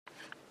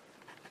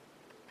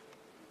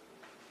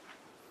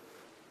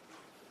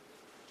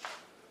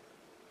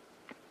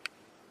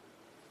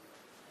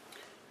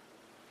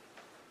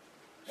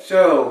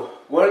So,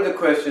 one of the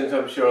questions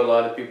I'm sure a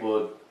lot of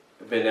people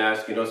have been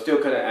asking, or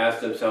still kind of ask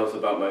themselves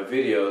about my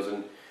videos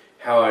and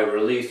how I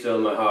release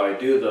them or how I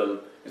do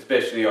them,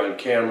 especially on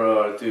camera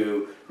or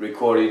through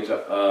recordings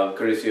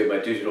courtesy of my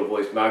digital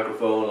voice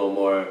microphone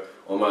or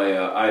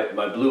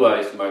my Blue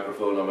Ice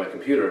microphone on my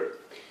computer,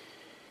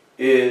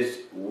 is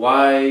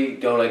why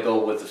don't I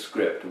go with a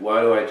script?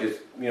 Why do I just,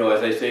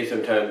 as I say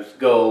sometimes,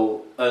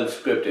 go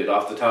unscripted,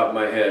 off the top of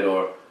my head,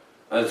 or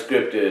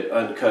unscripted,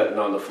 uncut, and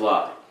on the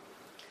fly?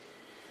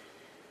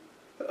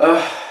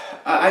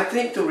 I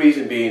think the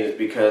reason being is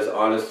because,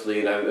 honestly,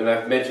 and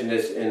I've mentioned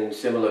this in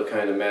similar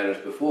kind of manners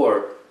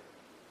before,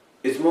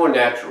 it's more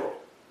natural.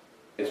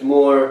 It's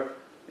more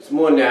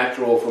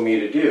natural for me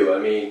to do. I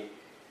mean,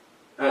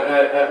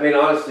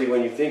 honestly,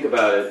 when you think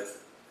about it,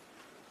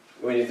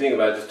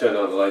 just turn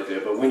on the light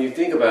there, but when you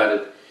think about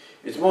it,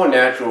 it's more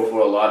natural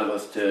for a lot of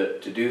us to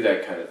do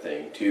that kind of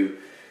thing, to,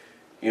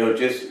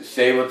 just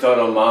say what's on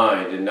our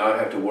mind and not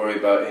have to worry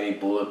about any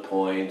bullet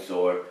points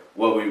or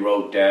what we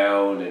wrote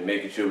down and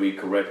making sure we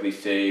correctly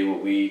say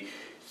what we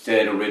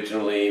said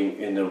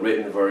originally in the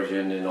written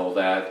version and all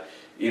that.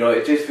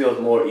 It just feels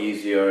more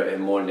easier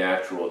and more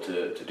natural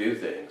to do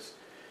things.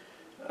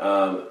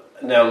 Now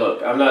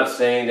look, I'm not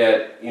saying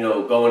that,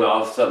 going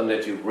off something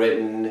that you've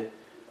written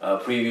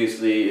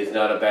previously is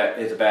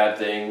a bad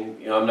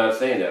thing. I'm not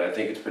saying that. I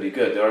think it's pretty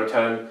good. There are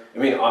times,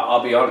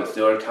 I'll be honest,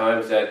 there are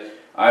times that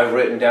I've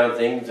written down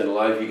things, and a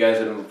lot of you guys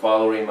have been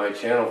following my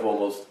channel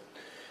for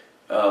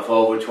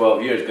over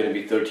 12 years, going to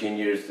be 13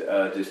 years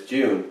this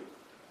June.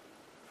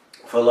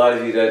 For a lot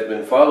of you that have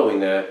been following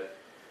that,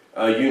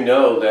 you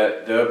know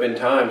that there have been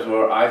times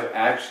where I've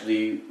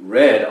actually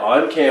read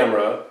on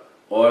camera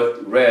or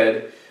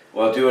read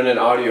while doing an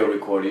audio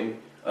recording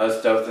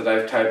stuff that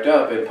I've typed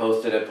up and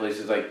posted at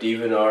places like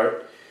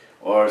DeviantArt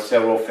or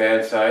several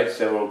fan sites,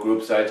 several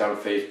group sites on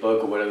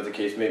Facebook or whatever the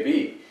case may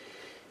be.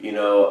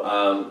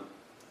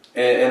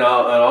 And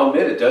I'll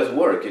admit it does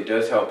work. It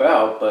does help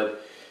out, but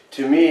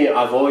to me,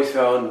 I've always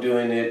found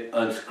doing it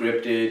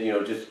unscripted,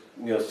 just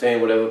saying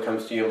whatever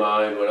comes to your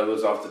mind,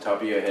 whatever's off the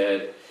top of your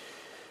head.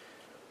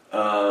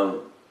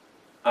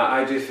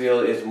 I just feel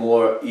it's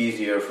more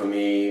easier for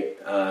me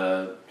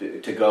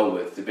to go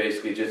with, to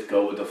basically just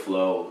go with the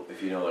flow,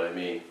 if you know what I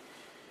mean.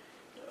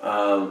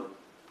 And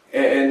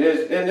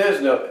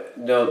there's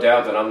no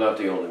doubt that I'm not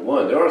the only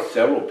one. There are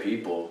several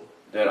people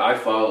that I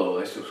follow,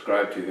 I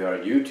subscribe to here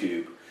on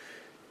YouTube,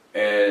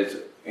 as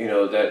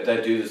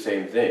that do the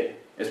same thing,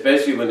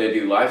 especially when they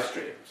do live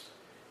streams.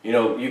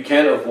 You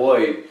can't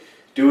avoid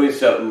doing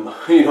something,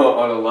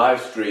 on a live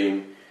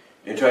stream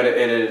and try to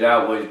edit it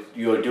out when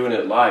you're doing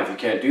it live. You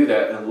can't do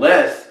that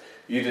unless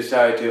you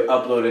decide to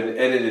upload an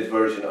edited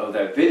version of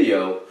that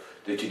video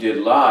that you did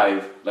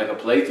live, like a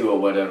playthrough or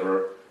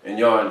whatever, and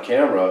you're on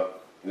camera.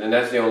 And then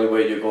that's the only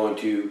way you're going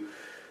to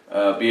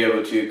be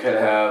able to kind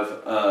of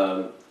have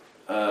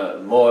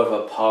more of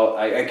a,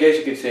 I guess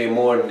you could say,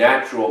 more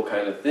natural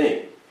kind of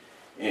thing,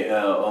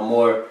 a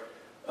more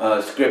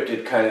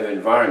scripted kind of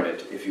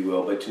environment, if you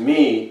will. But to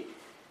me,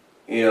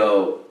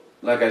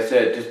 like I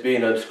said, just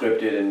being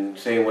unscripted and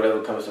saying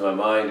whatever comes to my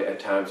mind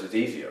at times is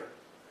easier.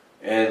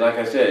 And like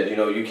I said,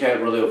 you can't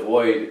really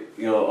avoid,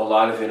 a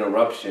lot of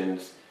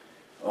interruptions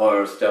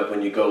or stuff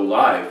when you go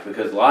live,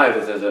 because live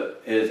is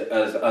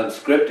as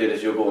unscripted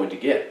as you're going to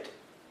get.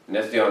 And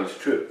that's the honest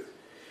truth.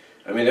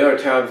 There are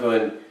times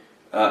when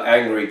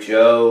Angry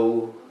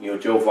Joe,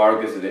 Joe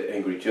Vargas of the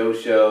Angry Joe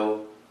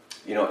Show,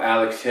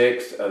 Alex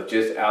Hicks of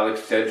Just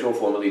Alex Central,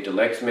 formerly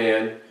Deluxe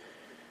Man.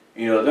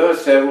 There are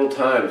several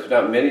times,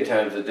 not many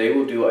times, that they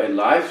will do a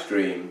live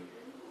stream,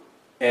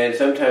 and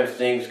sometimes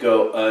things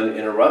go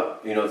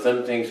uninterrupted.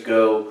 Some things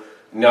go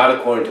not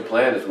according to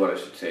plan, is what I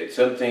should say.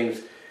 Some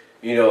things,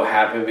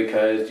 happen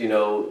because,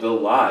 they're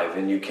live,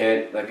 and you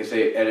can't, like I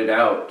say, edit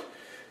out,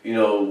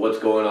 what's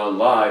going on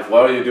live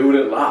while you're doing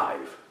it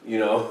live,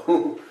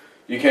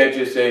 You can't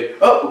just say,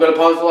 oh, we're going to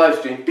pause the live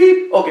stream,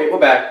 beep, okay, we're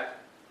back.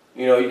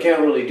 You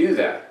can't really do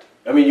that.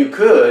 You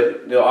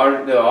could. There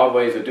are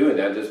ways of doing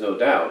that, there's no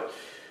doubt.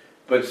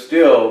 But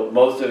still,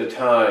 most of the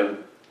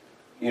time,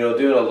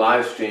 doing a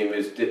live stream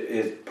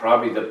is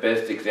probably the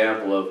best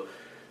example of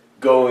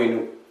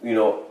going,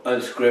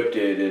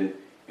 unscripted and,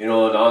 and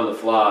on the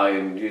fly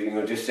and,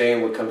 just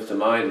saying what comes to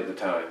mind at the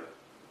time.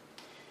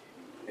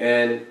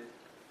 And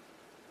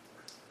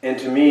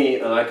to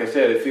me, like I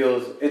said,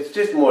 it's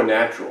just more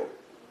natural.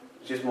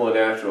 It's just more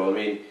natural.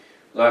 And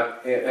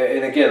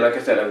again, like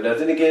I said, I have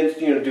nothing against,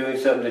 doing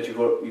something that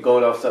you're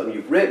going off something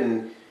you've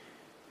written,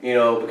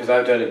 because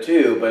I've done it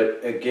too, but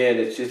again,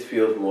 it just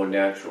feels more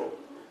natural.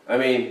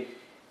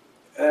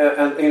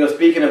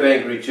 Speaking of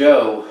Angry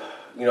Joe,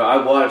 I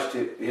watched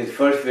his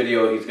first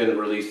video he's going to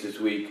release this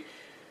week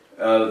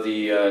of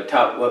the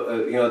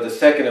the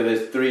second of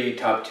his 3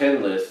 top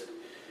 10 list,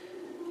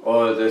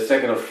 or the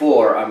second of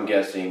 4, I'm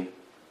guessing,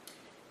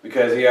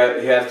 because he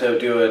has to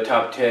do a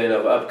top 10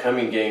 of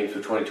upcoming games for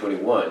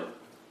 2021,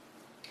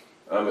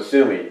 I'm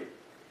assuming.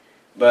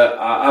 But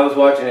I was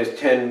watching his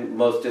 10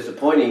 most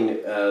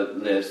disappointing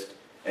list,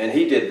 and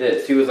he did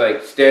this. He was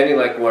like standing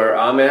like where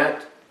I'm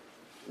at,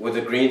 with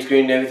a green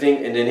screen and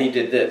everything, and then he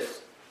did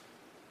this.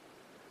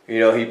 You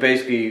know, he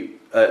basically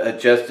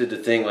adjusted the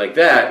thing like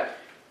that,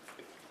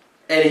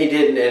 and he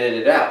didn't edit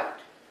it out.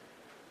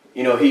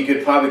 You know, he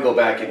could probably go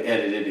back and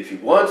edit it if he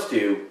wants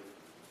to,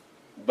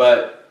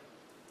 but,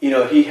 you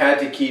know, he had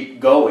to keep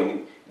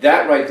going.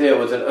 That right there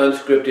was an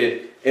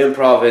unscripted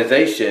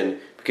improvisation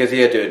because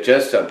he had to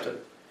adjust something.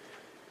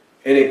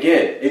 And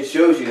again, it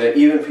shows you that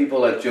even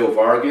people like Joe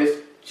Vargas,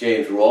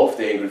 James Rolfe,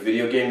 the Angry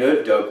Video Game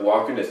Nerd, Doug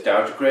Walker,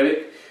 Nostalgia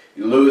Critic,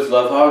 Louis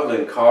Lovehog,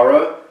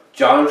 Linkara,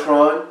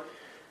 JonTron,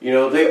 you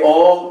know, they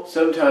all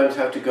sometimes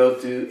have to go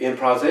through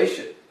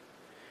improvisation.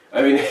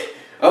 I mean,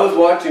 I was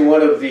watching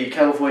one of the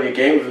California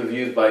Games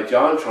reviews by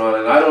JonTron,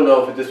 and I don't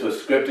know if this was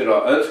scripted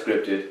or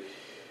unscripted,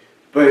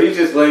 but he's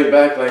just laying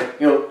back like,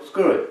 you know,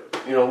 screw it,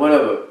 you know,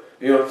 whatever.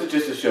 You know, it's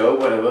just a show,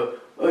 whatever.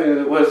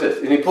 Oh, what is this?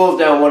 And he pulls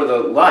down one of the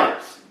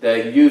lights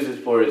that he uses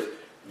for his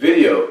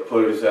video,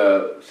 for his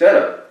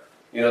setup.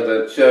 You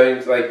know, the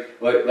showings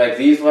like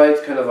these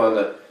lights, kind of on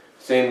the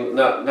same,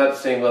 not the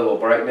same level of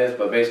brightness,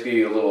 but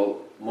basically a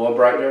little more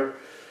brighter.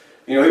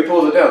 You know, he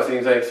pulls it down, so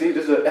he's like, see,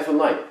 this is an effing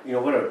light, you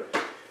know, whatever.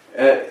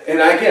 And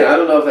again, I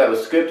don't know if that was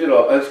scripted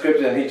or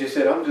unscripted, and he just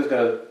said, I'm just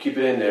going to keep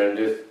it in there and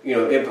just, you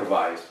know,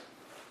 improvise.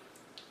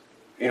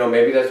 You know,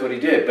 maybe that's what he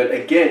did. But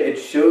again, it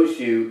shows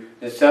you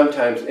that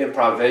sometimes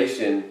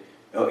improvisation,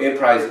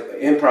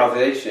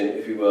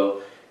 if you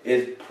will,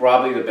 is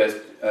probably the best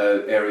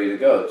area to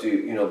go,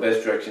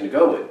 best direction to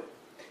go in.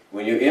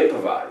 When you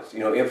improvise, you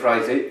know,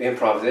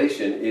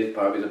 improvisation is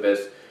probably the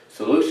best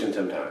solution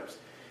sometimes.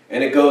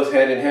 And it goes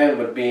hand in hand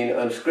with being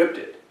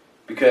unscripted.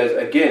 Because,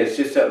 again, it's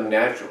just something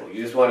natural.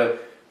 You just want to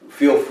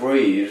feel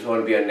free. You just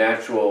want to be a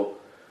natural,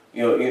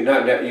 you know,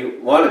 you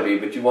want to be,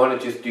 but you want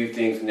to just do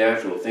things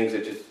natural, things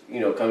that just, you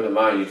know, come to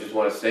mind. You just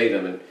want to say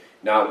them and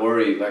not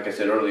worry, like I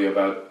said earlier,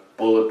 about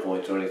bullet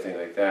points or anything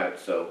like that.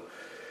 So,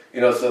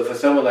 you know, so for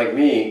someone like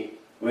me,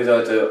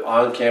 whether it's an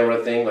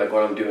on-camera thing like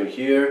what I'm doing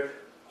here,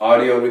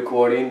 audio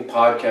recording,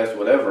 podcast,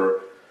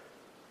 whatever,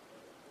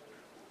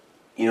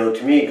 you know,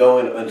 to me,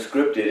 going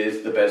unscripted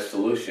is the best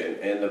solution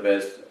and the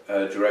best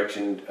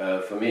direction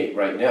for me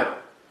right now.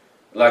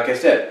 Like I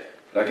said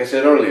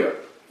earlier,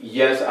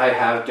 yes, I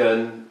have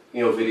done,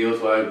 you know,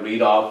 videos where I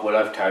read off what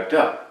I've typed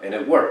up, and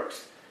it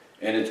works,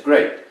 and it's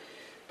great.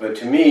 But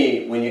to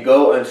me, when you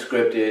go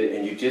unscripted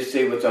and you just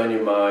say what's on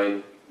your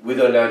mind,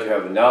 whether or not you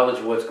have a knowledge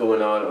of what's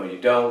going on or you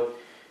don't,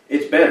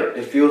 it's better.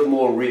 It feels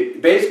more real.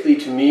 Basically,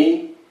 to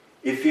me,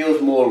 it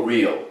feels more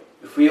real.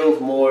 It feels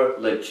more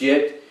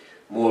legit,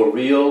 more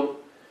real,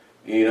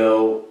 you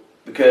know,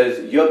 because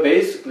you're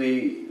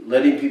basically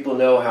letting people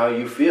know how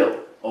you feel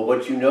or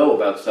what you know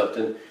about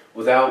something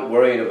without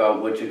worrying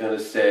about what you're going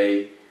to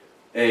say,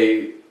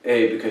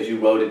 because you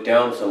wrote it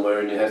down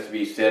somewhere and it has to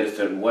be said a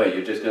certain way.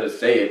 You're just going to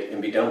say it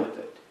and be done with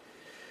it.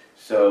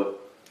 So,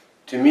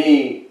 to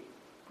me,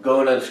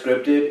 going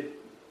unscripted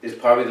is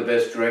probably the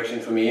best direction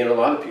for me and a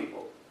lot of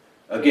people.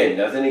 Again,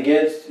 nothing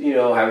against, you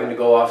know, having to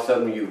go off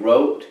something you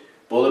wrote,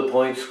 bullet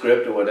point,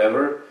 script, or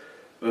whatever,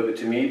 but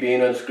to me, being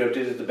unscripted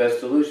is the best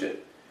solution.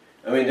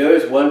 I mean, there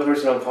is one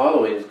person I'm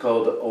following, it's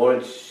called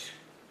Orange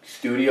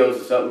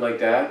Studios or something like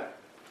that,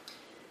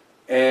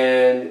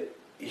 and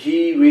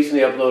he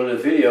recently uploaded a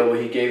video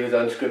where he gave his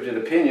unscripted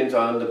opinions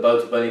on the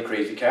Bugs Bunny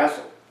Crazy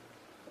Castle.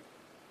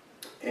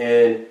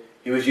 And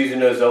he was using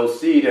his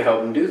OC to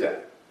help him do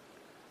that.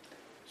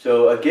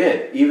 So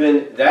again,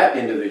 even that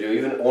individual,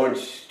 even Orange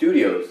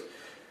Studios,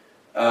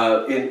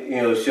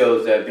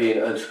 shows that being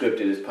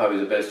unscripted is probably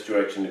the best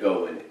direction to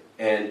go in.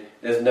 And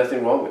there's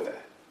nothing wrong with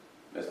that.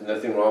 There's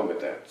nothing wrong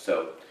with that.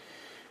 So,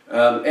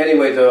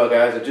 anyway, though,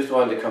 guys, I just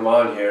wanted to come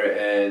on here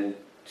and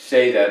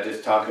say that,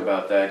 just talk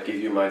about that, give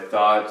you my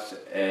thoughts,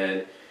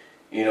 and,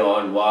 you know,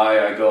 on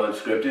why I go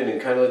unscripted, and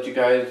kind of let you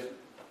guys,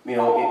 you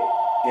know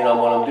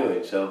what I'm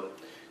doing. So,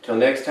 till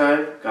next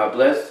time, God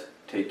bless.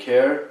 Take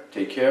care.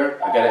 I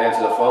got to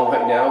answer the phone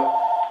right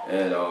now,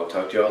 and I'll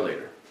talk to y'all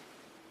later.